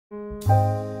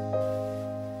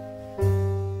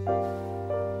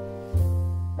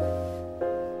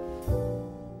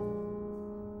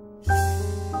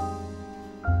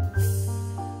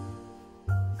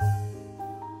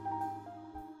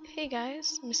Hey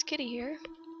guys, Miss Kitty here.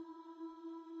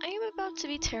 I am about to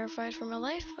be terrified for my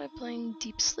life by playing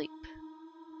Deep Sleep.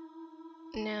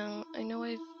 Now, I know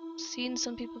I've seen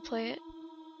some people play it,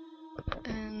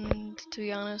 and to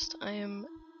be honest, I am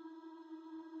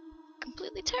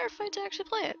completely terrified to actually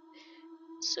play it.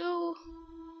 So,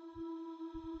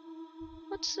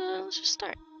 let's just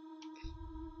start.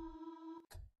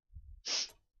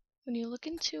 When you look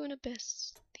into an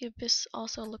abyss, the abyss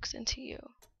also looks into you.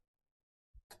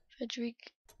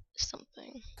 Frederick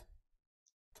something.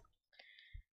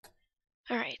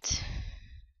 Alright.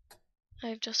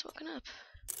 I've just woken up.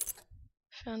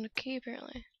 Found a key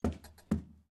apparently.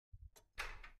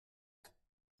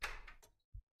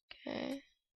 Okay.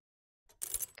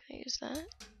 Can I use that?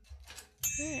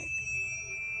 Alright.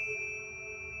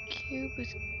 Cube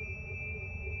with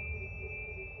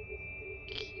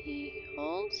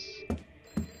keyholes?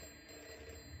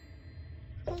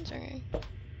 Phone's ringing.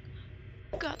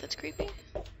 God, that's creepy.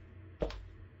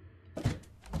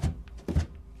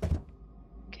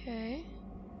 Okay.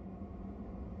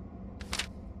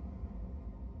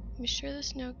 I'm sure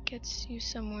this note gets you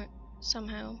somewhere,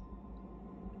 somehow.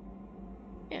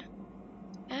 Yeah.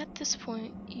 At this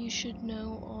point, you should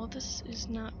know all this is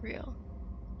not real.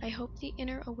 I hope the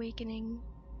inner awakening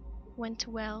went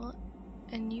well,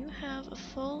 and you have a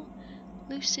full,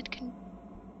 lucid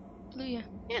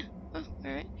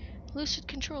lucid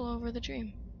control over the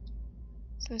dream.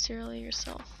 Sincerely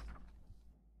yourself.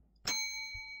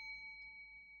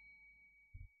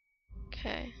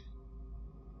 Okay.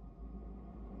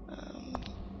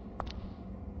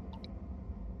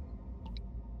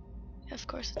 Of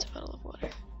course it's a bottle of water.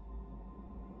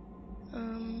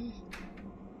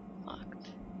 Locked.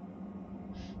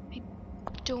 I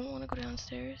don't want to go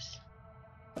downstairs.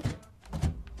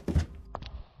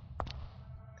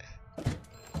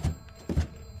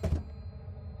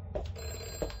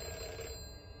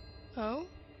 Oh?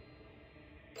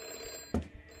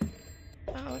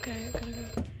 Oh, okay, I gotta go.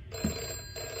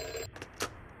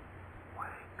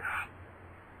 Wake up.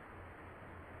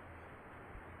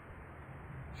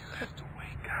 You have to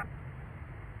wake up.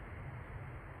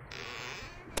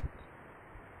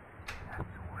 You have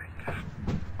to wake up.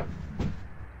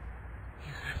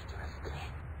 You have to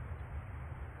escape.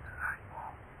 I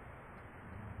won't.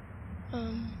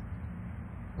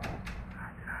 I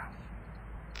have.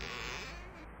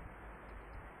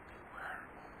 Beware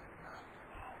of the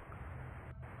smoke.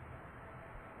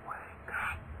 Wake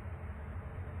up.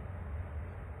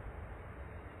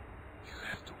 You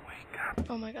have to wake up.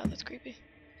 Oh my god, that's creepy.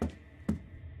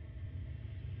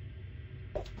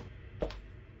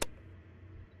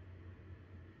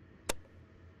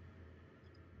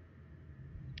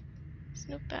 There's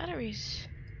no batteries.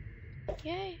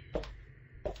 Yay.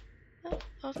 Oh,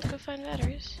 I'll have to go find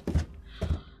batteries.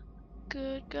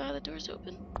 Good god, the door's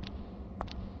open.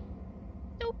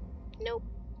 Nope, nope,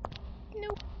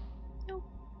 nope, nope.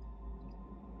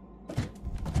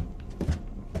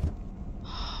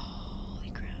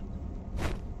 Holy crap.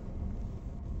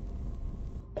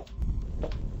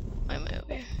 Why am I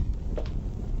over here?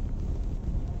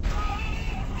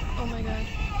 Oh my god.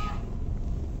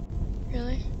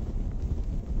 Really?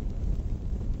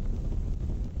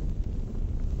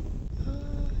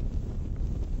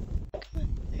 Come on,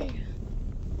 there you go.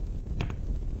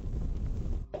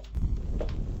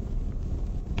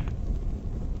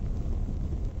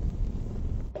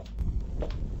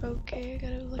 Okay, I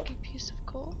got a lucky piece of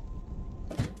coal.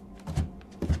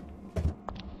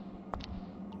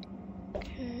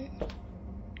 Okay.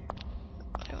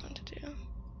 What I want to do.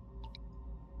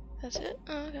 That's it?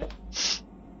 Oh,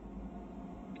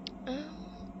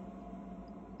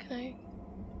 okay.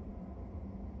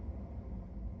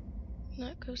 Can I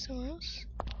not go somewhere else?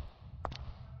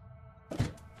 Go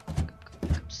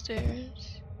back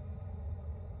upstairs.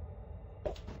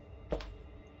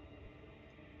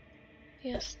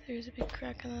 Yes, there's a big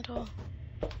crack in that wall.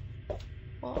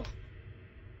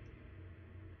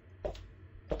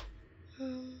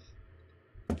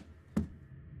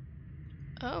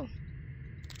 Oh.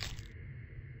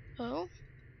 Oh?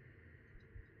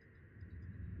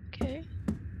 Okay.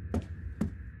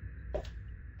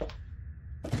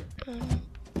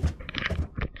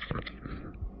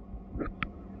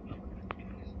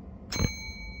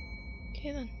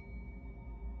 Okay then.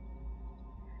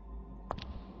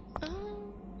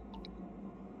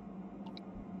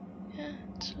 Yeah,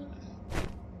 it's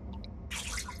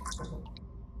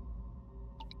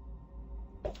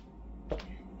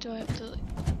Do I have to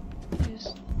like,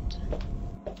 use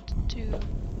to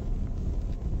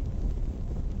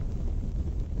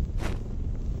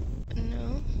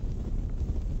no?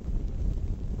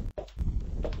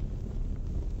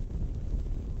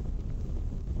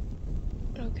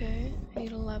 Okay, I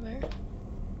need a lever.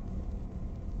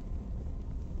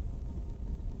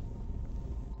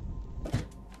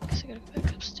 Guess I gotta go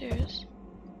back upstairs.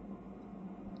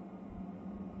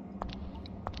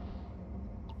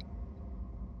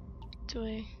 Do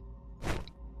I?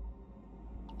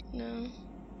 No.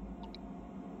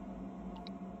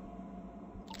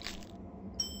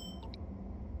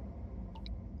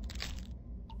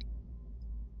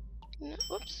 No,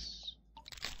 whoops.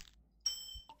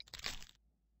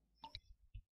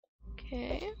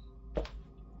 Okay.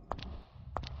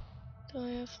 Do I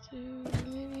have to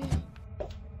maybe?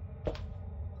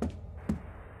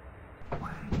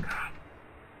 Wake up.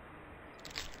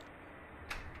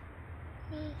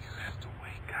 No, You have to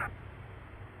wake up.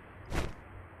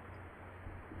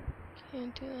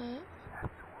 can't do that. You have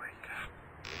to wake up.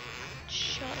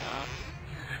 Shut up.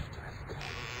 You have to escape.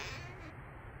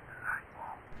 I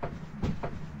won't.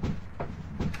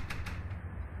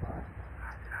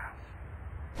 I have.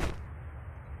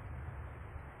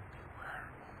 Beware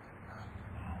of the night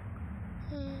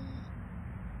long.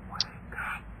 Wake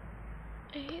up.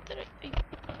 I hate that I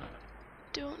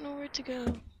don't know where to go.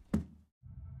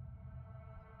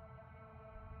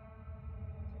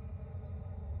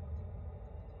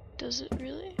 Does it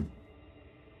really?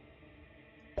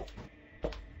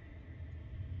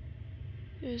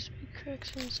 There's big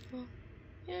cracks in this wall.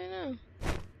 Yeah, I know.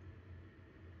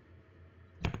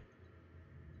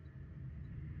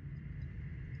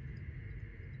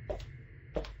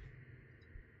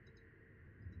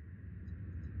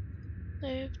 I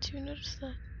have to notice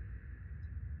that.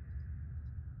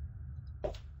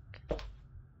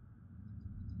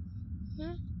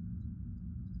 No?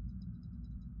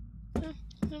 No,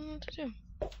 I don't know what to do.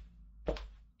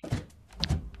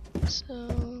 So...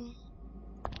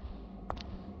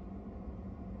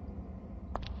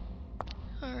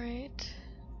 Alright.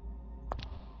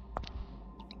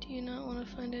 Do you not want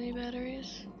to find any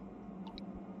batteries?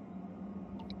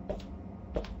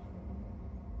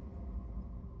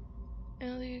 I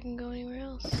don't think you can go anywhere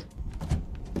else.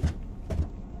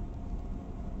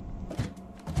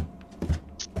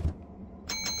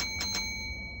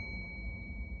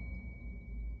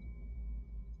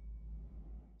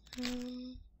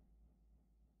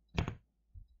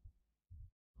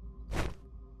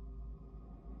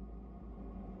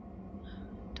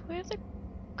 Do I have to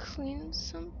clean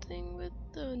something with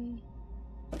the...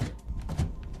 I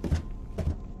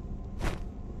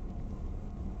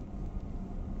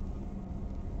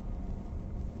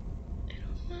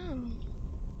don't know.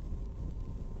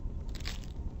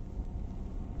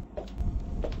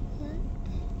 What?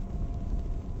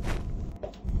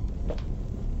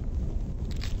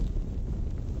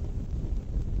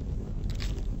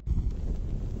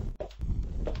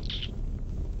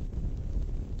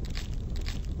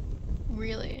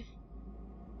 Really?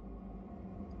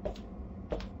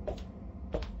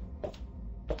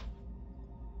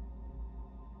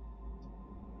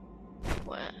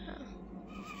 Wow.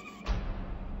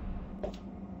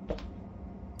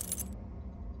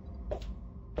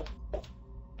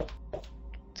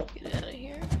 Let's get out of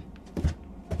here.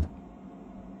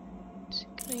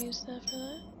 Can I use that for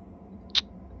that?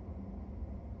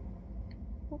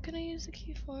 What can I use the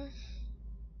key for?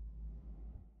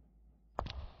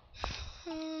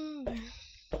 There.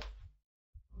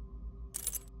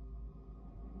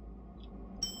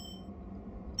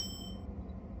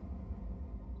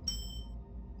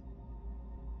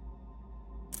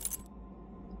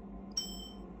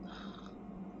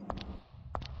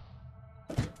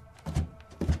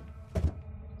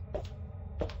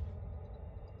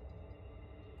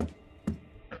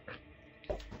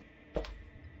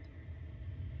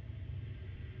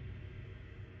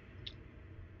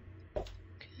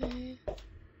 Okay.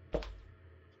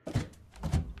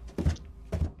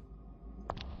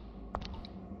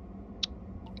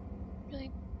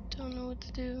 Really don't know what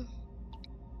to do.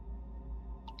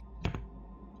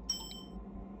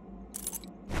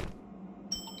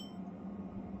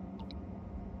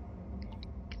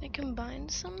 Can I combine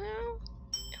somehow?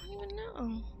 I don't even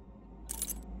know.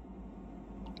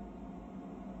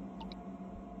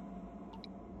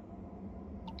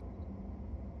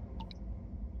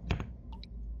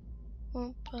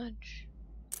 Won't budge.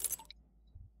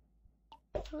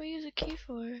 What do I use a key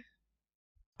for?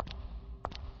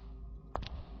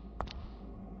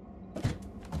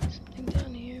 Something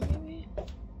down here, maybe?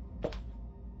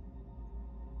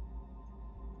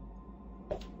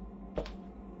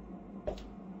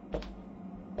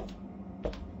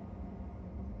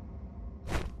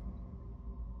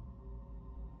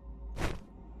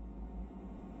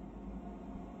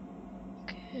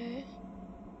 Okay.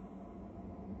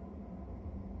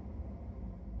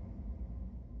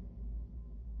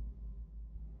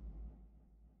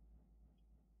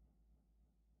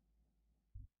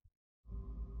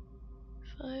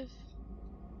 Five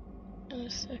and a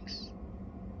 6.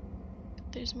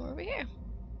 There's more over here.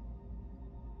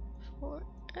 4.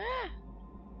 Ah!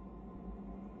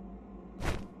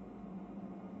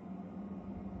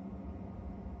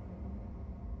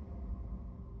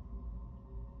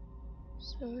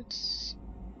 So it's...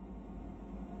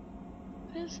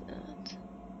 What is that?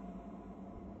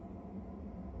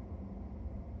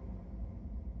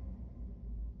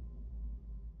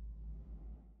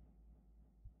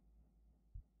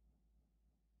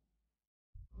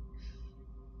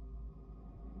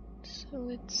 So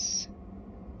it's...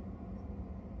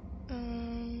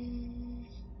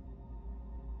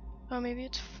 Oh, maybe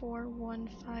it's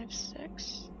 4156.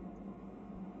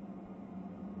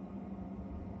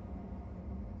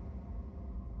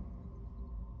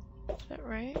 Is that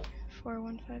right?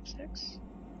 4156.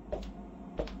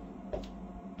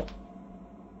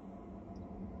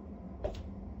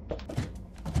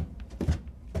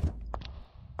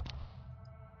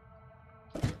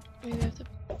 Maybe I have to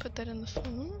put that in the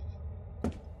phone?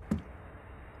 Wake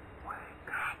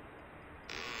up.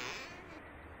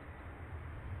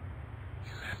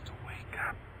 You have to wake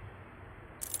up.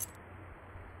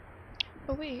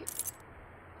 Oh, wait.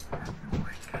 You have to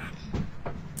wake up.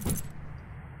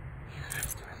 You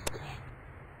have to escape.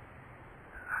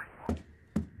 I won't.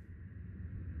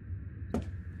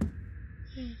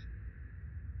 Hmm.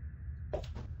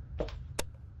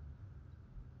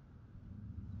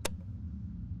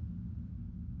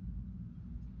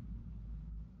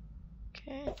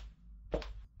 Okay.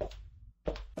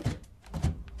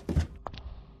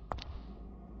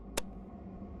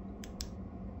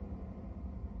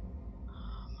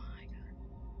 Oh my god.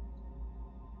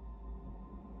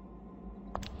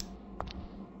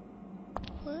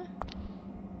 What?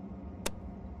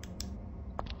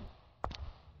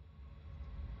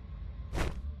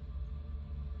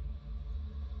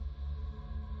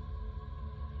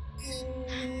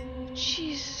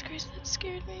 Jesus Christ, that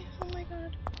scared me. Oh my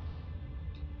god.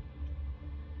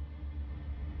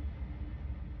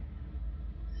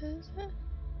 What is it?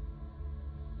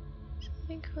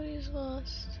 Something Cody is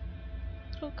lost.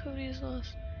 Little Cody is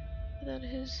lost without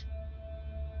his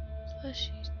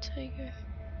fleshy tiger.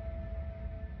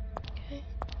 Okay.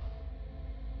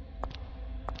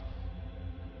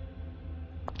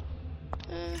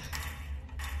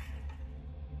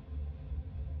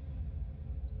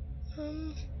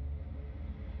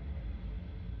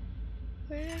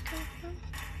 Where did I come from?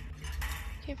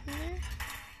 Came from there?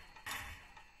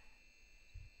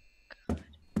 God.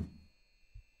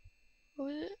 What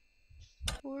was it?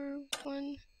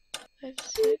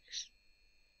 4156?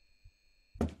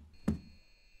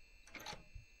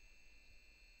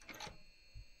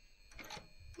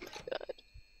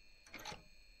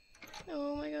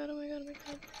 Oh my god, oh my god, oh my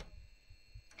god.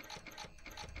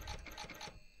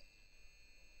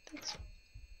 That's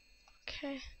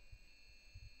okay.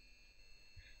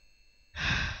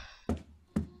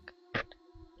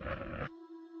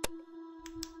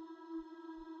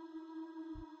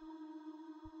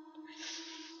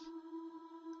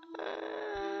 I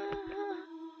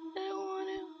don't want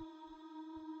to.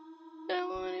 I don't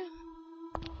want to.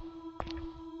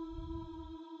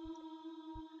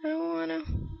 I don't want to.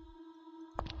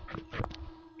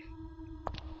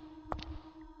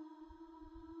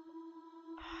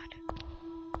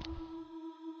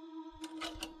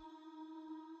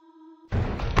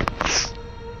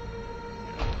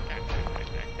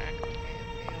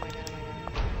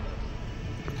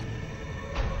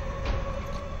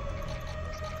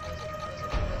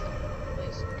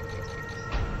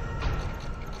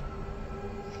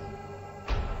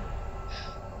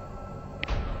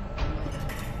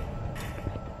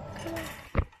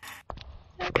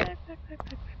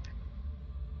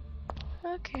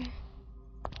 Okay.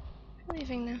 We're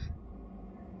leaving now.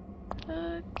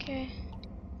 Okay.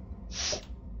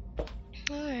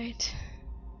 Alright.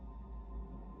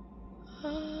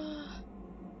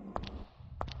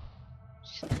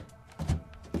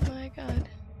 My god.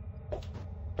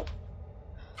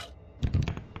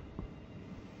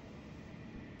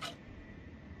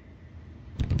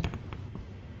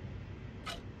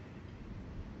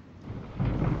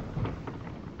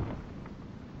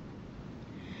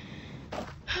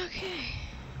 Okay.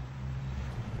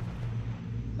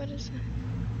 What is that?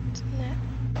 It's Net.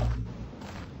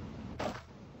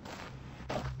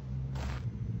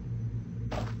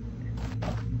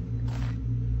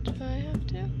 Do I have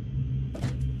to?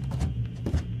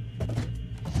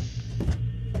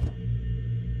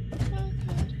 Oh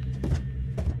god.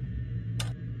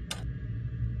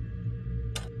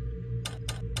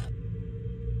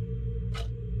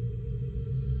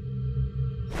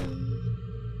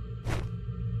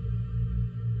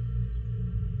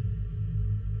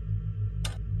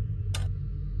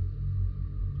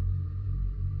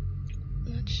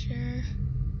 Not sure.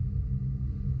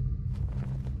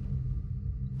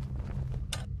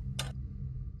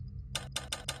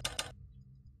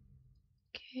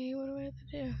 Okay, what do I have to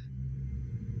do?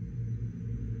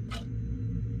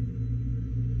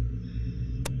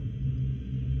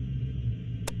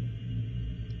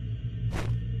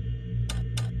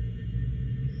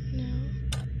 No.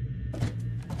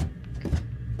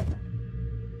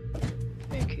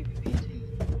 Very creepy painting.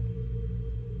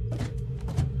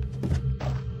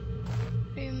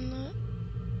 I'm not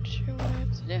sure what I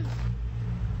have to do.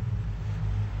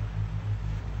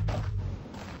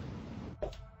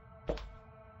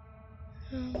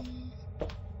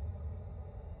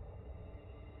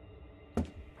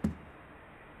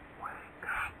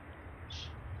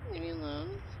 Leave me alone.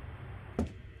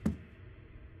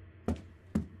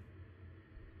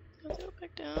 I'll go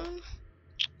back down.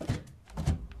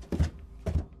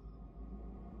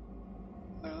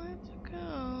 Where do I have to go?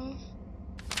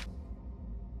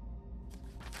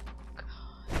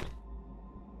 God.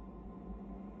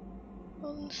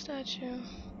 Golden statue.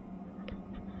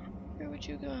 Where would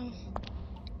you go?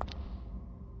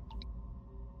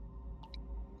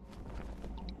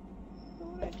 What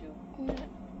would I do next?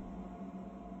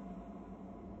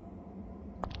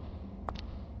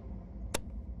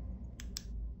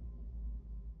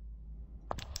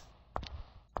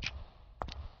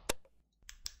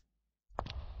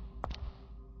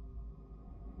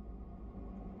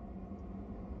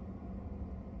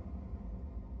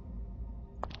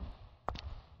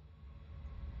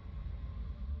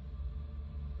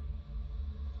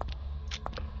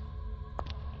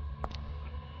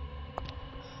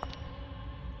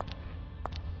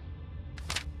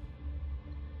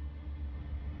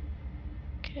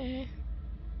 Okay.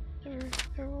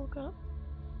 Never woke up.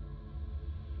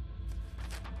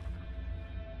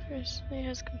 First day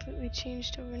has completely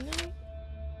changed overnight.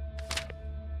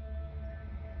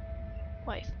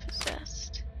 Wife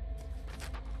possessed.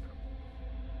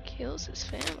 Kills his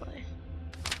family.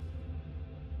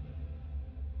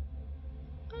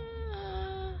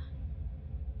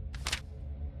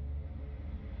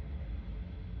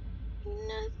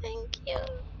 No, thank you.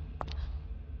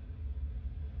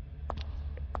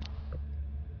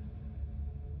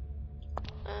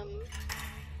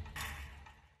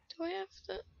 Do I have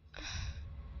to?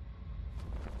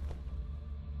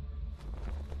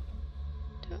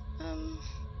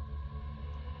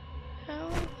 How?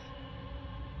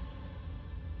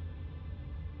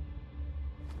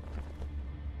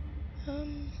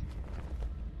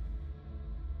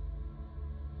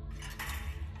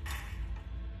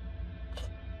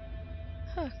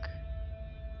 Hook.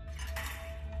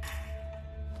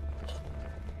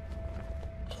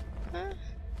 Huh?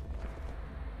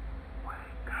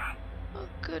 Oh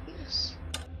goodness.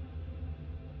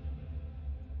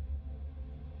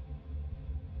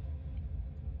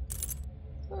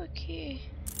 Oh, a key.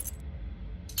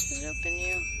 Does it open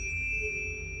you?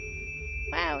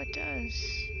 Wow, it does.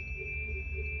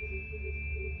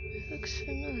 It looks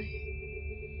familiar.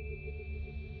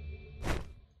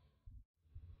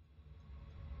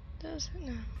 Does it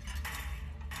now?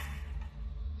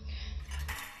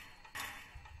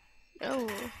 No.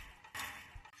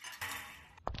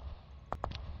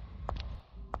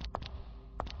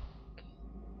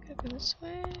 Gotta go this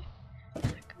way.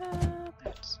 Back up.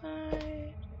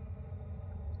 Outside.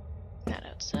 Not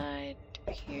outside.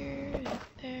 Over here.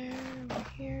 There. Over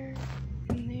here.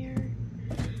 And there.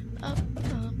 Up.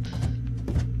 Up.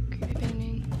 Creepy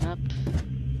painting. Up.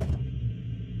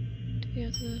 Do we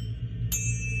have the...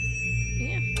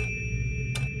 Yeah.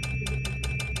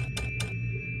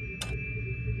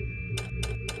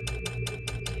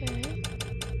 Okay.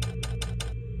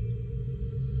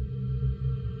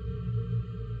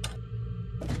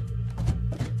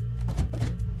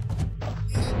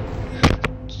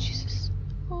 Jesus.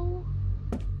 Oh.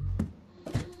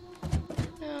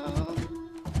 No.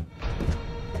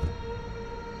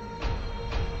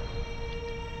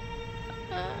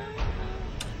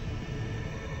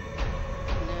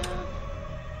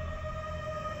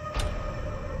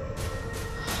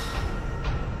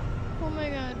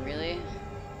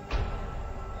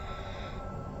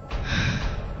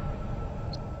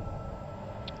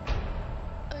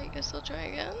 guess I'll try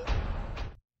again.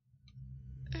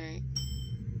 Alright.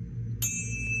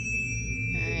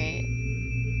 Alright.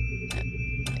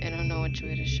 I don't know which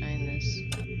way to shine this.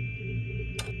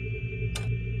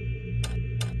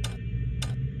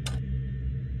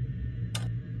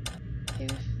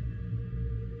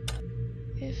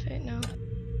 If I, no.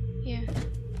 Yeah.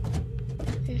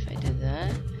 If I did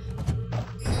that.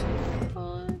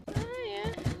 Oh,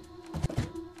 yeah.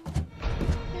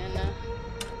 Yeah, no.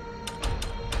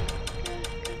 Go.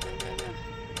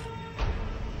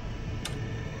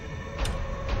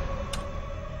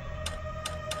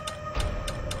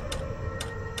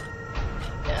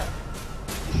 Yeah.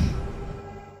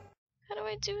 How do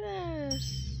I do this?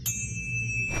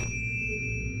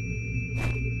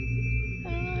 I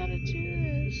don't know how to do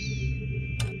this.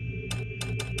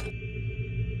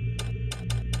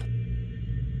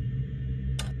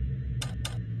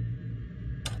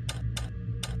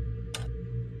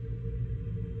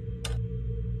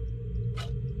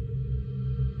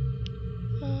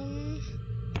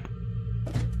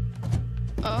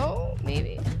 Oh,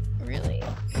 maybe. Really?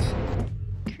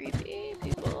 Creepy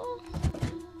people?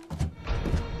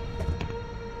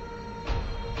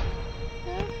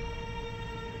 Yeah.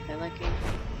 They're lucky.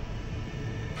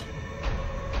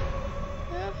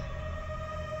 Yeah.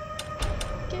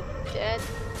 Get dead.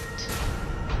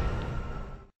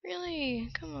 Really?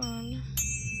 Come on.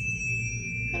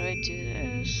 How do I do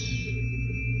this?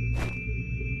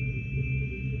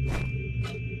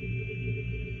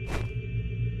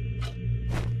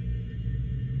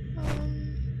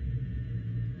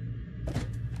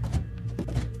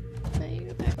 Now you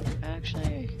go back.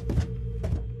 Actually.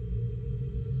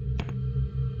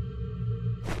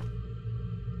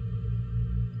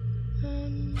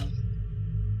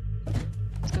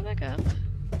 Let's go back up.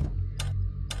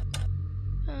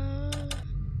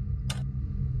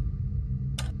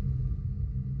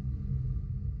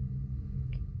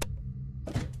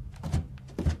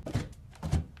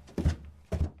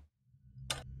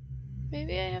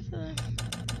 Maybe I have the...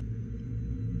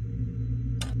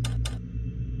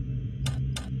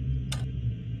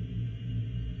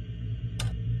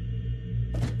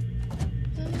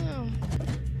 I don't know.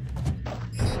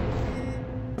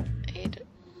 I hate it.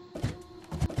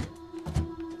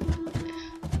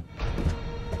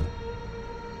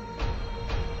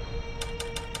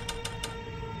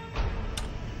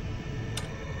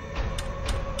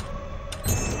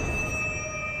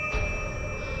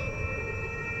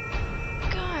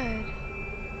 God.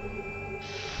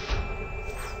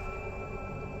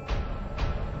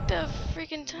 The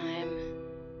freaking time.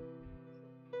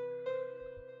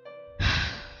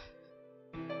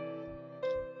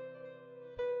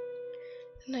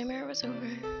 The nightmare was over,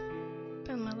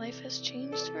 but my life has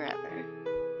changed forever.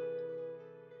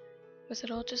 Was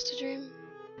it all just a dream?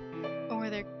 Or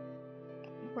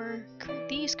were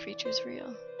these creatures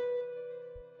real?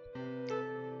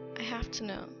 I have to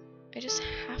know. I just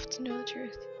have to know the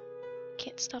truth.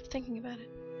 Can't stop thinking about it.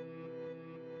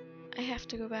 I have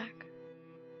to go back.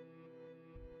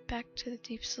 Back to the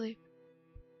deep sleep.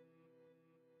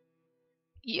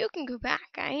 You can go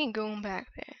back. I ain't going back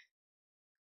there.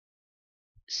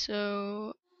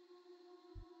 So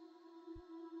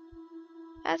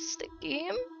that's the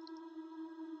game.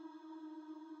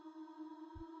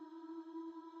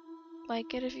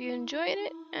 Like it if you enjoyed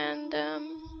it, and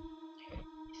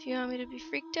if you want me to be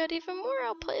freaked out even more,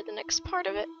 I'll play the next part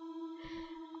of it.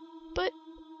 But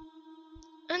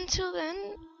until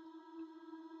then,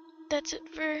 that's it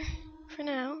for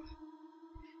now.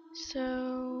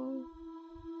 So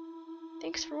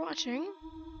thanks for watching,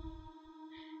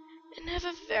 and have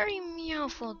a very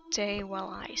meowful day while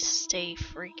I stay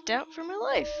freaked out for my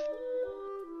life.